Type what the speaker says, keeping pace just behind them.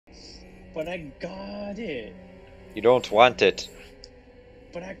But I got it. You don't want it.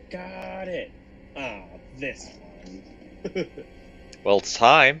 But I got it. Ah, this one. Well, it's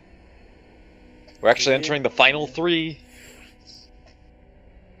time. We're actually entering the final 3.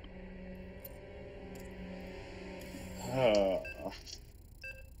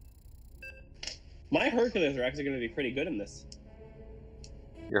 My Hercules are actually going to be pretty good in this.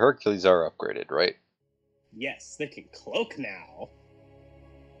 Your Hercules are upgraded, right? Yes, they can cloak now.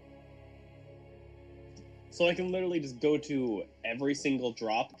 So I can literally just go to every single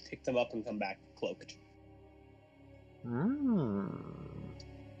drop, pick them up, and come back cloaked.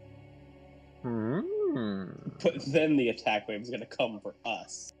 But then the attack wave is going to come for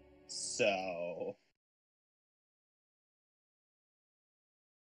us. So...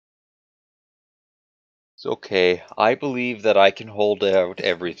 It's okay. I believe that I can hold out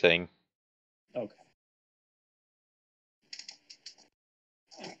everything. Okay.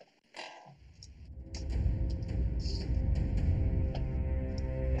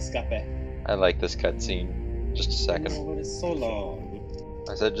 Escape. I like this cutscene. Just a second. Oh, it's so long.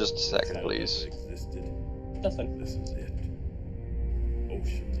 I said just a second, please. That's fine. This is it.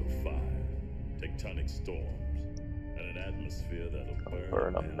 Oceans of fire, tectonic storms, and an atmosphere that'll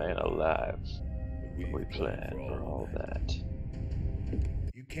Burn a man alive. But We planned for all that.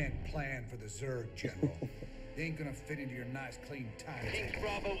 You can't plan for the Zerg, General. They ain't gonna fit into your nice, clean time. Pink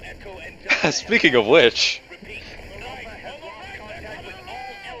Bravo, Echo, and Delta. Speaking of which, Repeat. Alpha has lost contact with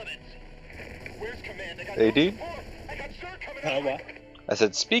all elements. Where's command? I got AD? no support. I got Sir coming What? I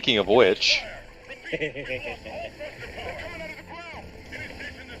said speaking of which, They're coming out of the ground. Any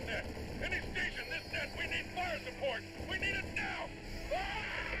station this net. Any station this net. We need fire support. We need it now.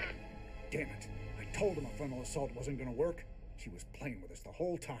 Damn it. I told him a frontal assault wasn't gonna work. He was playing with us the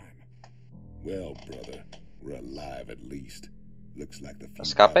whole time. Well, brother, we're alive at least. Looks like the few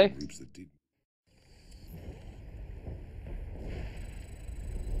Escape? battle groups that did.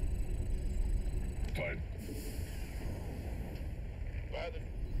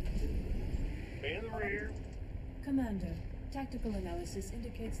 In the rear. Commander, tactical analysis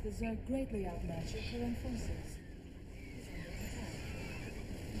indicates the Zerg greatly outmatch your current forces.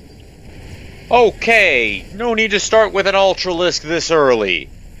 okay, no need to start with an Ultralisk this early.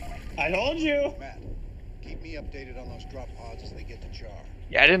 I told you! Matt, keep me updated on those drop pods as they get to char.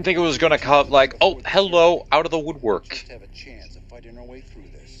 Yeah, I didn't think it was gonna come like, oh, hello, out of the woodwork. Just have a chance of fighting our way through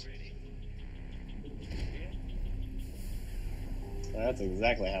this. That's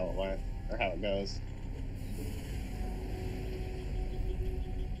exactly how it went, or how it goes.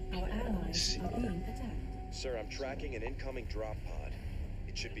 Our allies are being attacked. Sir, I'm tracking an incoming drop pod.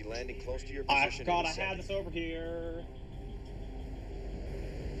 It should be landing close to your I position. forgot any I had second. this over here.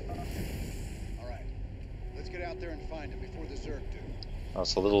 All right, let's get out there and find him before the Zerg do. Oh,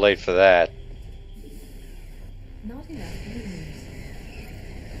 it's a little late for that. Not enough news.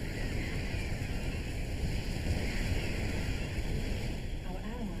 Our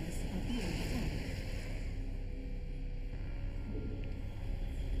allies are being attacked.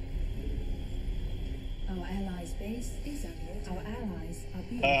 Our allies' base is under attack. Our allies are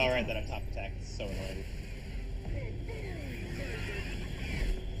being attacked. Alright, that I'm top attack. It's so annoying.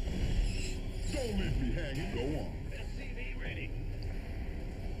 Don't leave me hanging. Go on. SCV ready.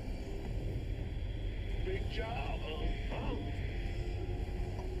 Big job.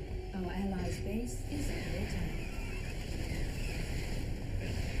 Our allies' base is under attack.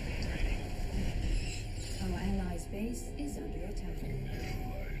 Our allies' base is under attack.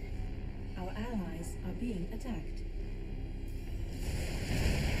 Our allies are being attacked.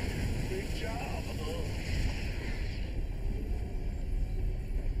 Big job.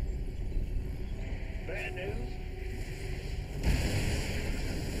 Bad news.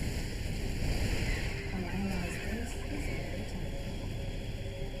 Our allies' base is under attack.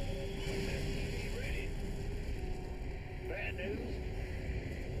 Bad news.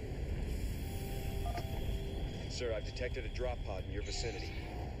 Sir, I've detected a drop pod in your vicinity.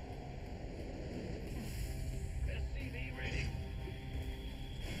 SCV ready.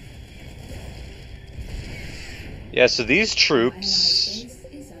 Yeah, so these Our troops, allies' base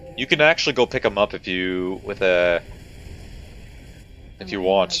is under you can actually go pick them up if you if you Our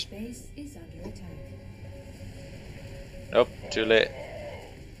want. allies' base is under attack. Nope, too late.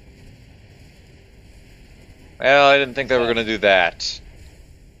 Well, I didn't think they were gonna do that.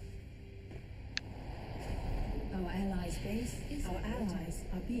 Our allies' base is our allies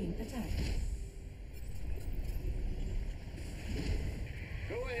are being attacked.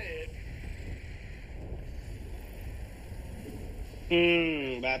 Go ahead.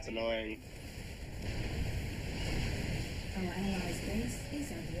 That's annoying. Our allies' base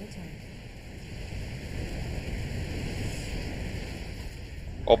is under attack.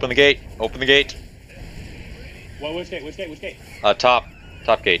 Open the gate. Open the gate. What? Which gate? Which gate? Which gate? Top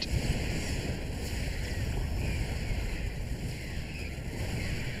gate.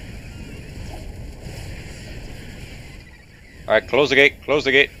 All right, close the gate. Close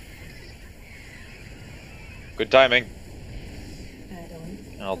the gate. Good timing.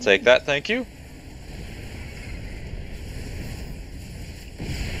 I'll take that, thank you.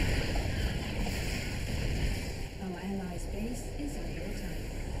 Our allies' base is under attack.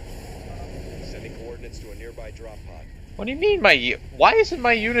 Sending coordinates to a nearby drop pod. What do you mean why isn't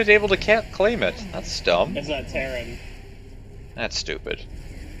my unit able to claim it? That's dumb. It's not Terran. That's stupid.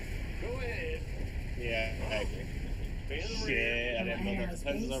 Go ahead. Yeah, I agree. Shit, I didn't know the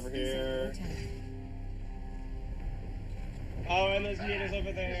defenses over here. Oh, and there's meters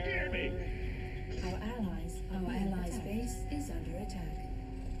over there. Our allies' base is under attack.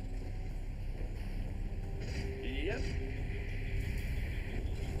 Yep.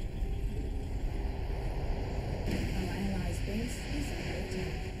 Our allies' base is under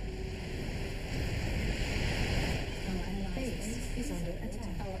attack. Our allies' base is under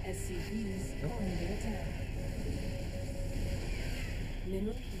attack. Our SCVs are under attack.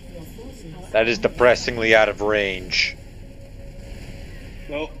 Mineral, your forces. That is depressingly out of range.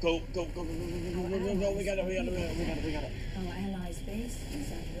 Go, go, go, go, go, go, go, go, go, go, we got it, we got it, we got it, we got it. Our allies' base is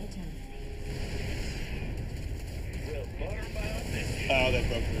under attack. Well, butter about this. Oh, they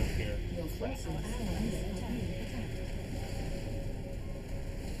broke through here. Your forces are under attack.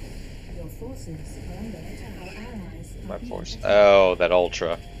 Your forces are under attack. Our allies are My being force. attacked. Oh, that ultra.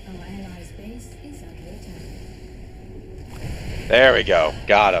 Our allies' base is under attack. There we go.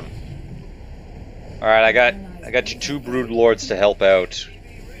 Got him. All right, I got you 2 brood lords to help out.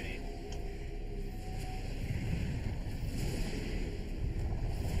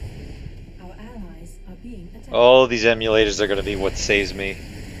 Our allies are being attacked. Oh, these emulators are gonna be what saves me.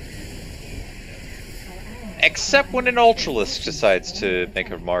 Our allies Except when an Ultralisk decides to make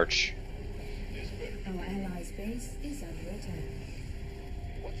a march. Our allies' base is under attack.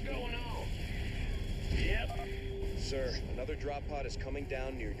 What's going on? Yep. Sir, another drop pod is coming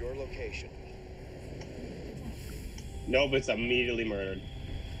down near your location. Nope, it's immediately murdered.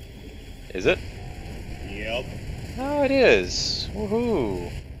 Is it? Yep. Oh, it is.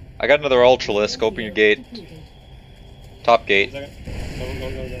 Woohoo! I got another Ultralisk. Open your gate. Top gate. Go, go, go,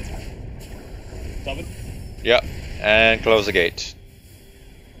 go, go. Stop it. Yep. And close the gate.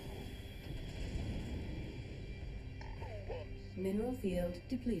 Mineral field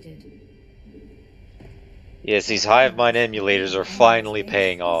depleted. Yes, these hive mind emulators are finally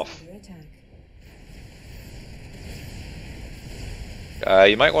paying off. Under attack.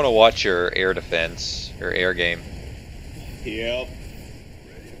 You might want to watch your air defense, your air game. Yep.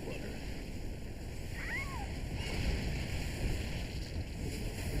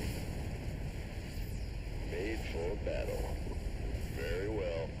 Made for battle. Very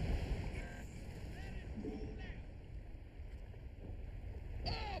well.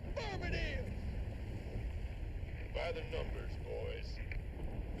 Affirmative! By the numbers, boys.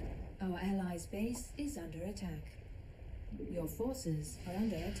 Our allies' base is under attack. Your forces are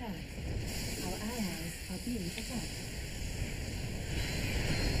under attack. Our allies are being attacked.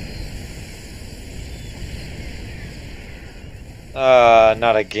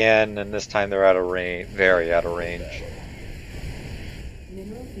 Not again, and this time they're out of range, very out of range.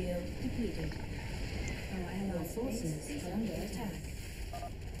 Mineral field depleted. Our allies' forces are under attack.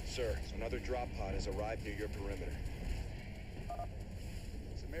 Sir, another drop pod has arrived near your perimeter.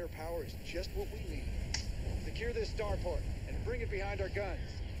 Some air power is just what we need. Secure this starport and bring it behind our guns.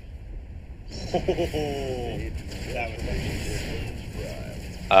 That was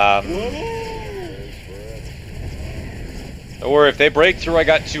Don't worry, if they break through, I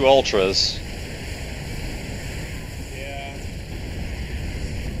got 2 ultras. Yeah.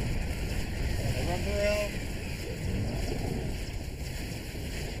 Run through.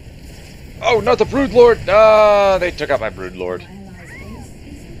 Oh, not the brood lord! Ah, they took out my brood lord. Our allies' base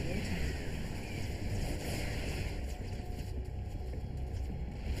is under attack.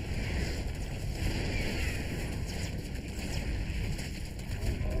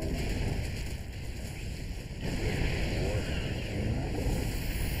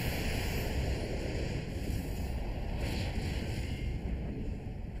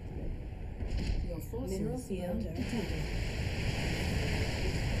 Your forces mineral field depleted.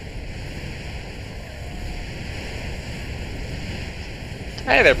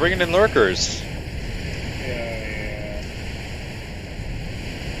 Hey, they're bringing in lurkers. Yeah.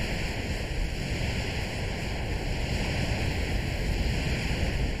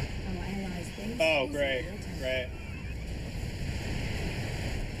 Our allies' base Oh, is great, under attack. great.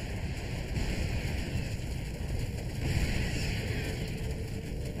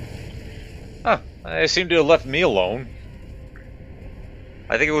 They seem to have left me alone.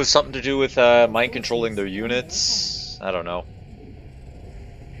 I think it was something to do with mind controlling their units. I don't know.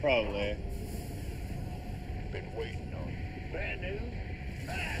 Probably. Been waiting on you. Bad news?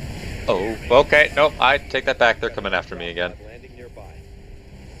 Oh, okay. Nope, I take that back. They're coming after me again. Landing nearby.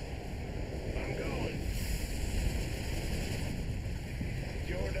 I'm going.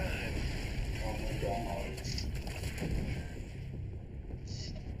 Your dime.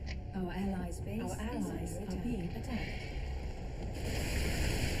 Our allies' base are being attacked.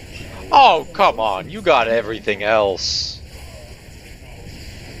 Oh, come on. You got everything else.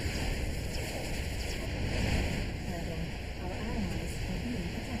 Our allies are being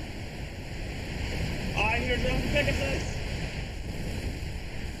attacked. I hear drone Pegasus!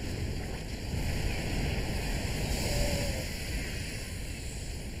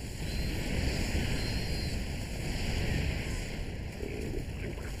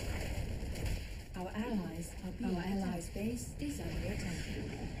 Our allies' base is under attack.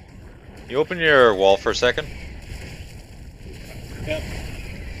 You open your wall for a second? Yep.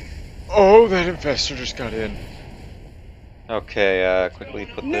 Oh, that infestor just got in. Okay, quickly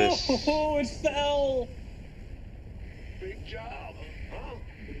put No! this. It fell! Big job, huh?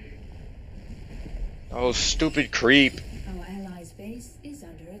 Oh, stupid creep. Our allies' base is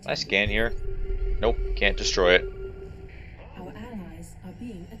under attack. Can I scan here? Nope, can't destroy it. Our allies are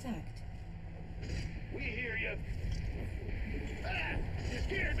being attacked. We hear you. Ah! You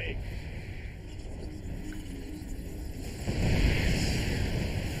scared me.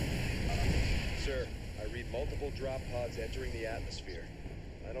 Sir, I read multiple drop pods entering the atmosphere.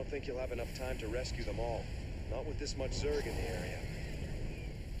 I don't think you'll have enough time to rescue them all. Not with this much Zerg in the area.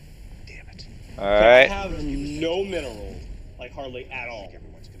 Damn it. I Alright. have no minerals. Like, hardly at I all. think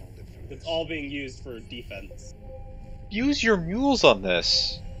everyone's gonna live through It's this. all being used for defense. Use your mules on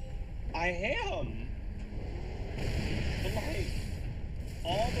this. I am! But, like,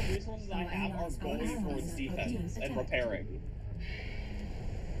 all the resources I have are going towards defense and repairing.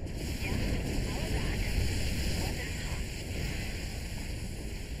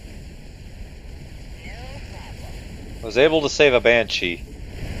 I was able to save a Banshee.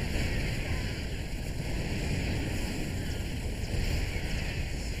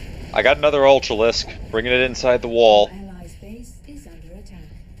 I got another Ultralisk, bringing it inside the wall. Our allies' base is under attack.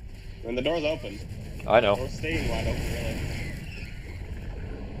 When the door's open. I know. Or staying wide open, really.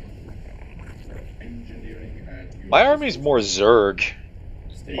 My army's more Zerg.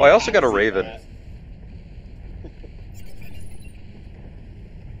 Oh, I also got a Raven.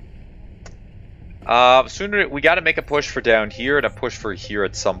 Sooner we got to make a push for down here and a push for here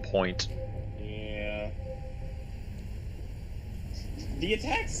at some point. Yeah. The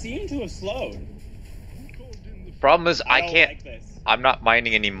attacks seem to have slowed. Problem is, I don't can't. like this. I'm not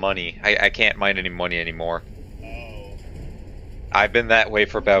mining any money. I can't mine any money anymore. Oh. I've been that way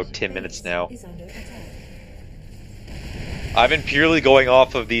for about 10 minutes now. Is under attack. I've been purely going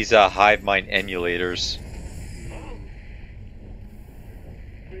off of these hive mind emulators.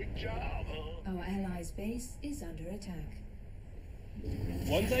 Big job, huh? Our allies' base is under attack.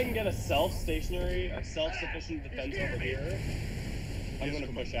 Once I can get a self-stationary or self-sufficient defense over here, I'm gonna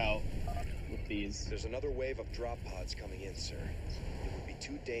push out with these. There's another wave of drop pods coming in, sir. It would be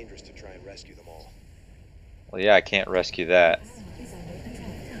too dangerous to try and rescue them all. Well, yeah, I can't rescue that. Is under attack.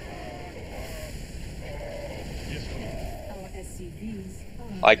 Our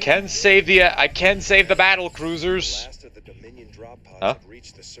SCVs are I can save the battle The cruisers. last of the Dominion drop pods Huh? have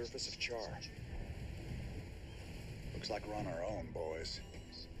reached the surface of Char. Looks like we're on our own, boys.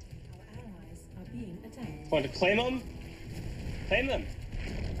 our allies are being attacked. Want to claim them? Claim them.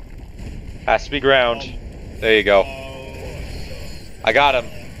 Has to be ground. There you go. I got him.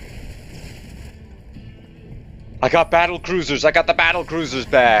 I got battle cruisers. I got the battle cruisers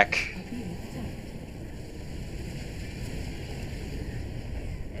back. Are being attacked.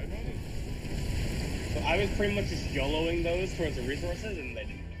 So I was pretty much just YOLOing those towards the resources, and they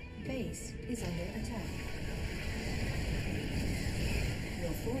didn't. Base is under attack.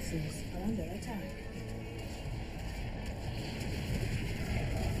 Your forces are under attack.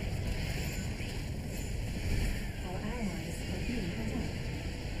 Our allies are being attacked.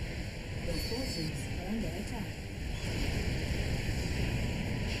 Your forces are under attack.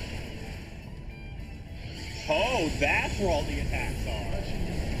 Oh, that's where all the attacks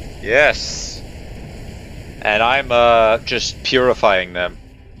are. Yes. And I'm just purifying them.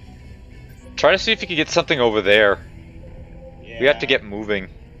 Try to see if you can get something over there. Yeah. We have to get moving.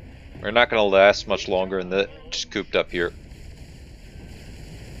 We're not gonna last much longer in the just cooped up here.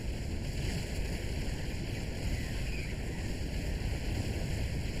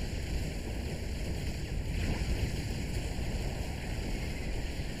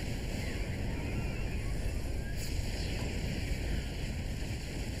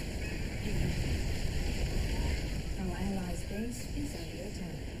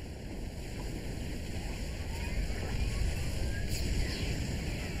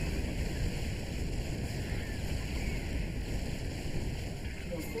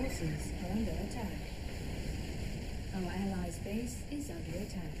 forces are under attack. Our allies' base is under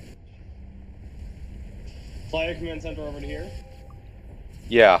attack. Fly your command center over to here.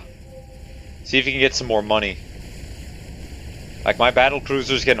 Yeah. See if you can get some more money. Like, my battle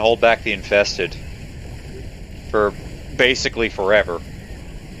cruisers can hold back the infested. For basically forever. Our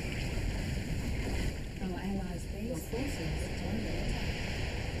allies' base forces are under attack.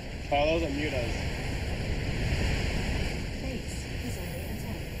 Oh, those are mutas. Base is under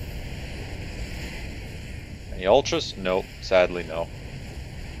attack. Any ultras? Nope. Sadly, no.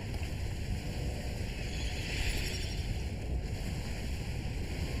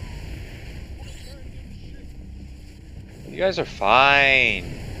 You guys are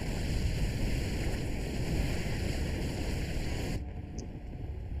fine.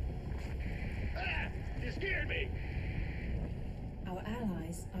 Ah! You scared me! Our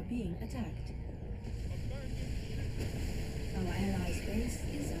allies are being attacked. Our allies' base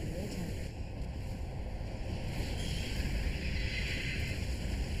is under attack.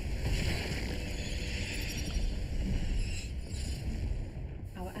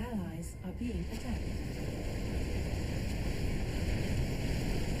 Our allies are being attacked.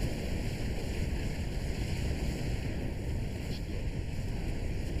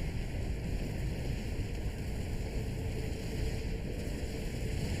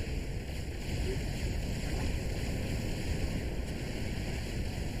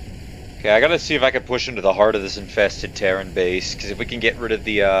 Okay, I gotta see if I can push into the heart of this infested Terran base, because if we can get rid of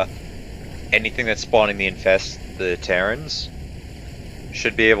the, anything that's spawning the Terrans,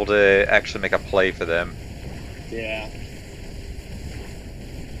 should be able to actually make a play for them. Yeah.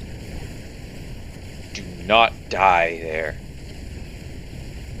 Do not die there.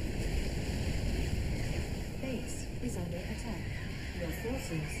 Base is under attack. Your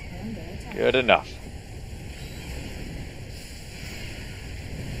forces are under attack. Good enough.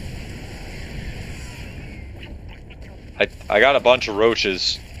 I got a bunch of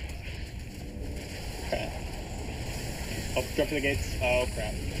roaches. Crap. Oh, jump to the gates. Oh,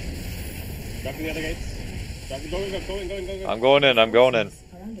 crap. Jump to the other gates. Jump, go. I'm going in, I'm going in.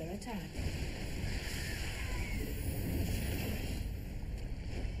 Forces are under attack.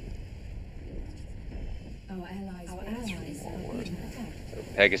 Our allies are being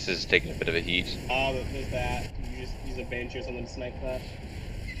attacked. Pegasus is taking a bit of a heat. There's that. You just use a banshee or something to snipe that.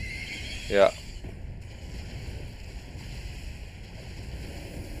 Yeah.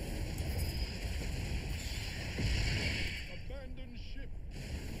 Abandon ship.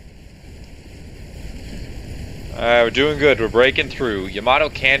 Alright, we're doing good. We're breaking through. Yamato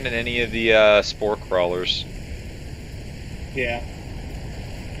cannon any of the spore crawlers. Yeah.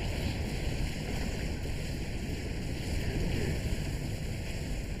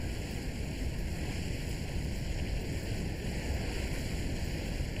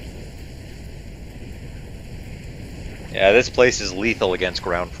 Yeah, this place is lethal against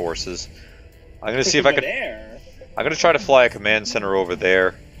ground forces. I'm gonna see if I can. There. I'm gonna try to fly a command center over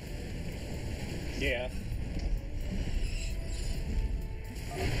there. Yeah.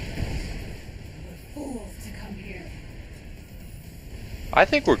 Fools to come here. I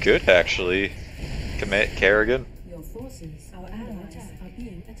think we're good, actually. Kerrigan. Your forces, our allies, are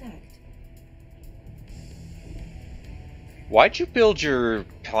being attacked. Why'd you build your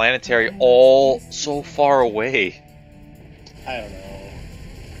planetary all so far away? I don't know.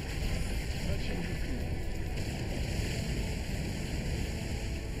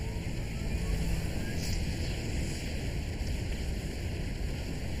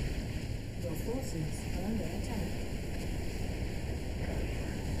 Your forces are under attack.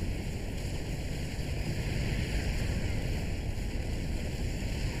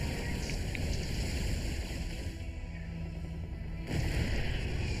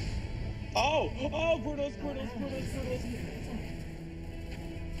 Oh, Brutus.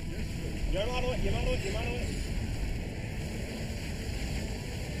 Yamato it.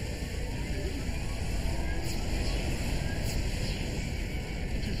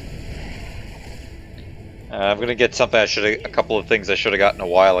 I'm gonna get something a couple of things I should have gotten a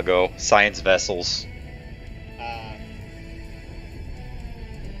while ago. Science vessels.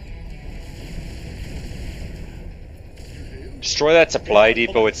 Destroy that supply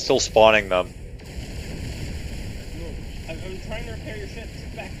depot, it's still spawning them. I'm trying to repair your ship.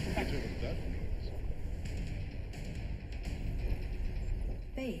 Back.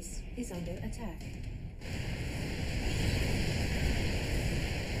 Base is under attack.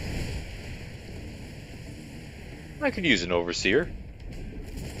 I could use an overseer.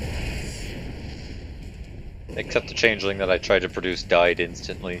 Except the changeling that I tried to produce died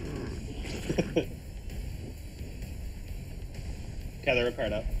instantly. Okay, they're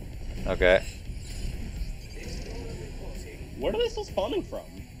repaired up. Okay. Where are they still spawning from?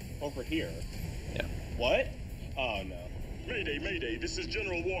 Over here. Yeah. What? Oh no. Mayday, Mayday, this is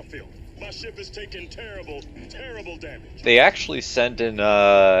General Warfield. My ship is taking terrible, terrible damage. They actually send in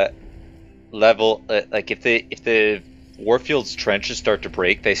level like if the Warfield's trenches start to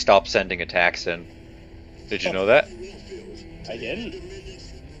break, they stop sending attacks in. Did you know that? I didn't.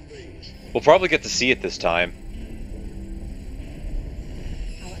 We'll probably get to see it this time.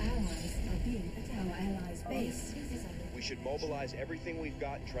 Our allies are being attacked. Our allies' base is under. We should mobilize everything we've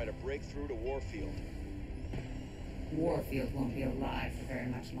got and try to break through to Warfield. Warfield won't be alive for very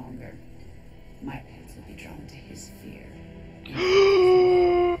much longer. My pets will be drawn to his fear.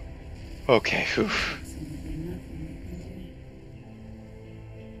 Okay, oof. Absolutely nothing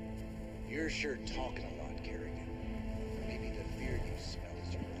they You're sure talking a lot, Kerrigan. Maybe the fear you smell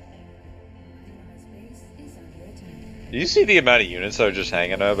is wrong. Allies' base is under attack. Do you see the amount of units that are just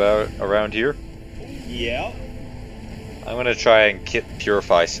hanging about around here? Yep. I'm gonna try and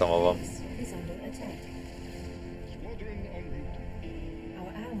purify some of them. Base is under attack. Squadron en route. Our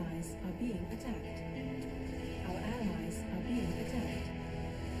allies are being attacked. Our allies are being attacked.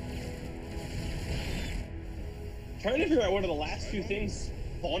 Trying to figure out what are the last two things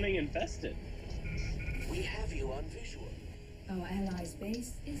spawning infested. We have you on visual. Our allies'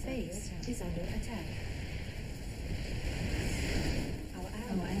 base is under attack. Our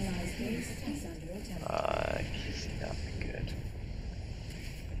allies' base is under attack. He's nothing good.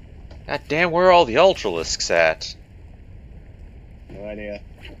 God damn, where are all the Ultralisks at? No idea.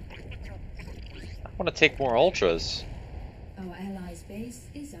 I want to take more Ultras. Our allies' base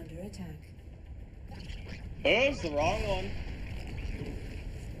is under attack. Oops, the wrong one.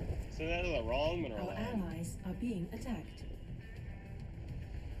 So that is the wrong mineral. Our allies are being attacked.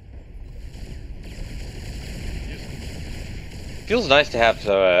 Feels nice to have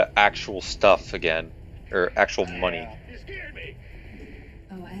actual stuff again, or actual money. You scared me.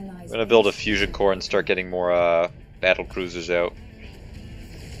 Our allies. I'm gonna build a fusion core and start getting more battle cruisers out.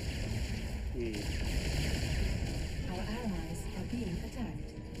 Our allies are being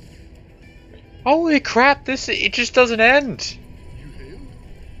attacked. Holy crap! It just doesn't end.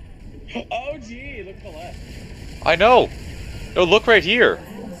 Oh gee, look to the left. I know. No, look right here. Our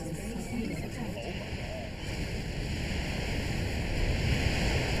allies are being attacked.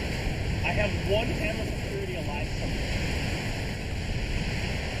 I have one hammer security alive somewhere.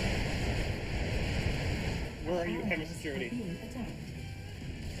 Where are you, hammer security? Being attacked.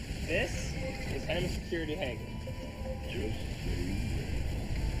 This is hammer security hanging.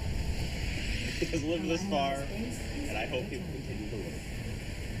 He has lived this far, and I hope he will continue to live.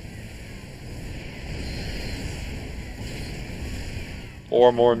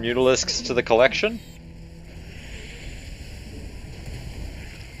 Or more Mutalisks to the collection.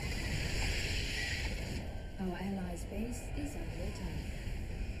 Our allies' base is under attack.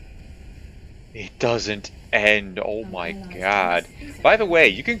 It doesn't end. Oh my god. By the way,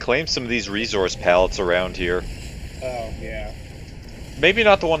 you can claim some of these resource pallets around here. Oh, yeah. Maybe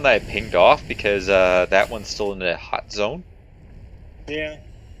not the one that I pinged off, because that one's still in the hot zone. Yeah.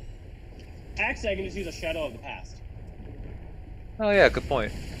 Actually, I can just use a shadow of the past. Oh yeah, good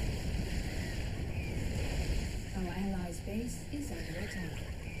point. Our allies' base is under attack.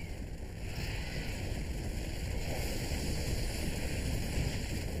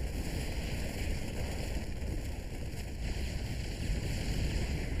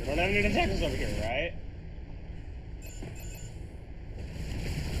 We don't have any detectives over here, right?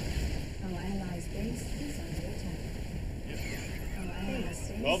 Our allies' base is under attack. Our allies'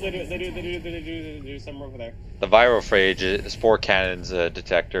 base Well, they is under attack. do somewhere over there. The Virophage is Spore Cannon's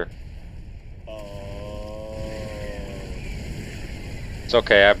detector. Oh. It's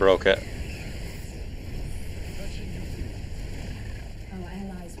okay, I broke it. Our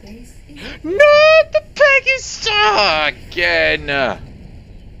allies' base is Not the Pegasus again!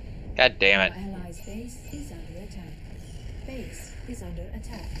 God damn Our it. allies' base is under attack. Base is under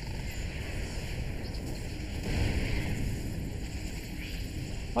attack.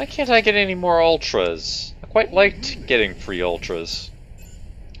 Why can't I get any more Ultras? I quite liked getting free Ultras.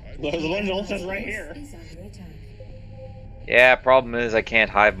 There's a bunch of ultras right here. Is under attack. Yeah, problem is I can't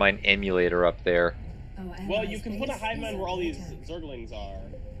hive mine emulator up there. Our Well, allies' you can put a base hive is mind where all under these attack. Zerglings are.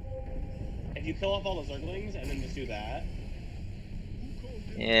 If you kill off all the Zerglings and then just do that.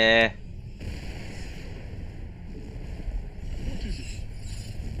 Yeah.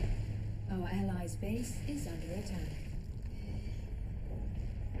 Our allies' base is under attack.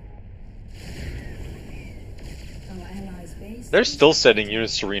 Our allies' base. They're is still under sending attack.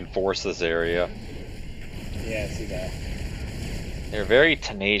 units to reinforce this area. Yeah, I see that. They're very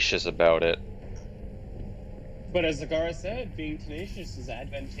tenacious about it. But as Zagara said, being tenacious is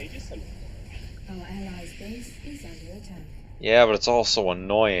advantageous in war. Our allies' base is under attack. Yeah, but it's also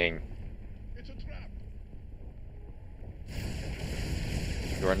annoying. It's a trap.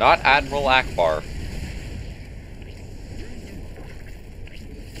 You are not Admiral Akbar. Our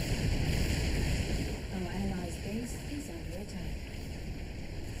allies' base is under attack.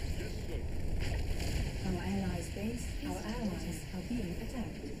 Yes, sir. Our allies' base, our allies are being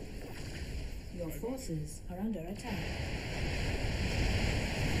attacked. Your forces are under attack.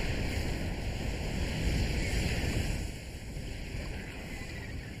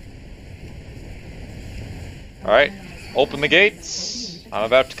 Alright, open the gates. I'm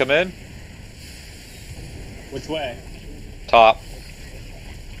about to come in. Which way? Top.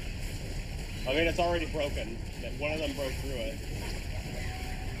 I mean, it's already broken. One of them broke through it.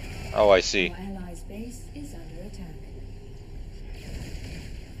 Oh, I see. Our allies' base is under attack.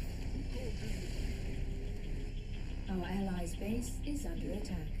 Our allies' base is under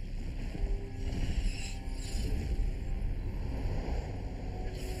attack.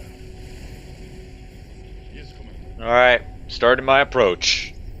 Yes, Commander. Alright, starting my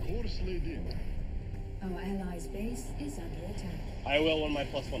approach. Course laid in. Our allies' base is under attack. I will when my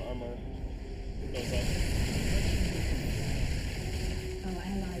 +1 armor goes up. Our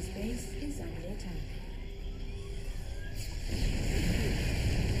allies' base is under attack.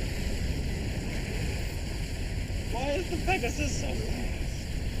 Why is the Pegasus so fast?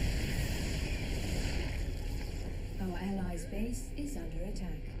 Our allies' base is under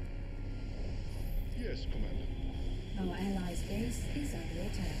attack. Yes, Commander. Our allies' base is under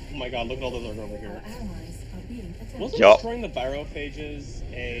attack. Oh my god, look at all those over Our here. allies are being attacked. Wasn't Yup. destroying the barophages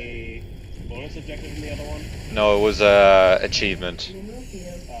a bonus objective in the other one? No, it was achievement. Mineral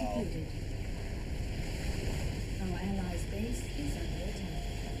field Oh. completed. Our allies' base is under attack.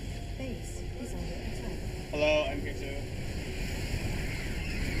 Base is under attack. Hello, I'm here too.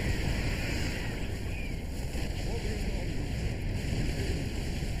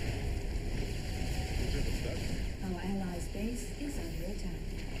 Our allies' base is under attack.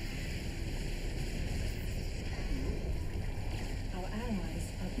 Our allies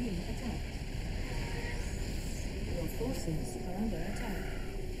are being attacked. Your forces are under attack.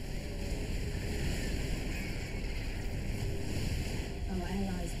 Our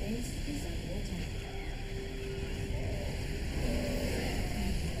allies' base is under attack.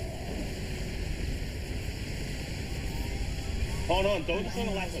 Oh no, don't destroy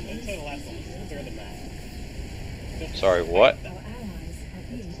the last one. Don't destroy the last one. Just clear the map. Just Sorry, spite what? them. Our allies are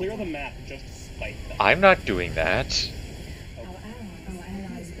being Clear the map just to spite them. I'm not doing that. Our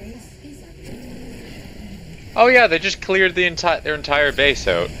allies' base is under attack. Oh yeah, they just cleared their entire base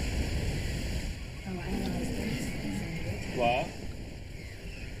out. Our allies' base is under attack. What?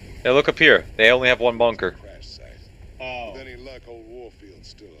 Hey, look up here. They only have one bunker. Crash site. Oh. With any luck, old Warfield's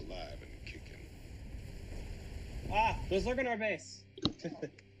still alive and kicking. Ah, there's lurking our base.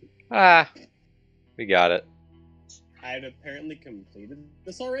 Ah, we got it. I had apparently completed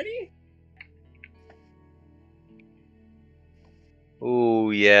this already?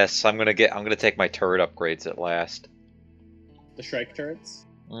 Ooh, yes. I'm gonna take my turret upgrades at last. The Shrike turrets?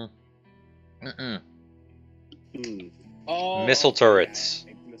 Mm-mm. Hmm. Oh, Missile okay, turrets.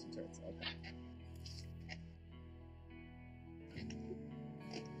 yeah, missile turrets, okay.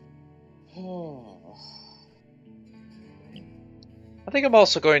 Oh. I think I'm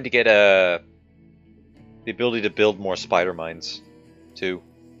also going to get the ability to build more spider mines, too.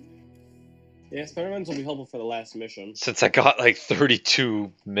 Yeah, Spider-Mans will be helpful for the last mission. Since I got like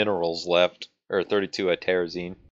 32 minerals left, or 32 at Terrazine.